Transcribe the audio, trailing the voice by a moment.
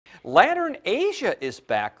Lantern Asia is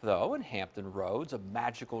back, though, in Hampton Roads, a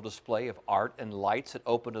magical display of art and lights that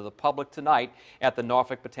open to the public tonight at the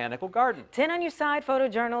Norfolk Botanical Garden. 10 on your side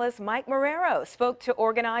photojournalist Mike Marrero spoke to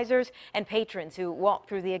organizers and patrons who walked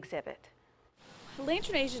through the exhibit.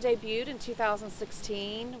 Lantern Asia debuted in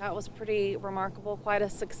 2016. That was pretty remarkable, quite a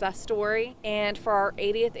success story. And for our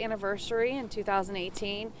 80th anniversary in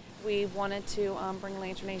 2018, we wanted to bring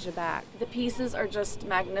Lantern Asia back. The pieces are just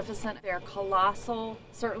magnificent. They're colossal,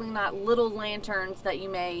 certainly not little lanterns that you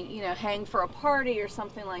may, hang for a party or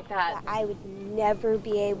something like that. I would never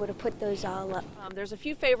be able to put those all up. There's a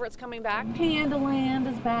few favorites coming back. Panda Land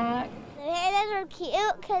is back. The pandas are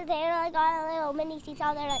cute because they're like on a little mini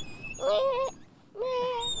seesaw. They're like,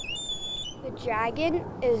 the dragon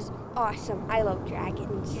is awesome. I love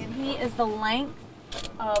dragons. And he is the length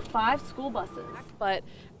of 5 school buses. But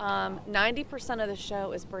 90% of the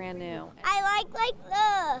show is brand new. I like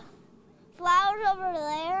the flowers over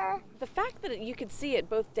there. The fact that you could see it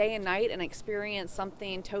both day and night and experience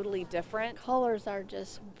something totally different. Colors are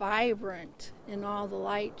just vibrant in all the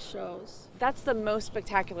light shows. That's the most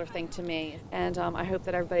spectacular thing to me, and I hope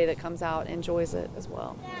that everybody that comes out enjoys it as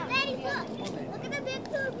well. Daddy, look at the big.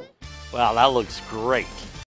 Wow, that looks great.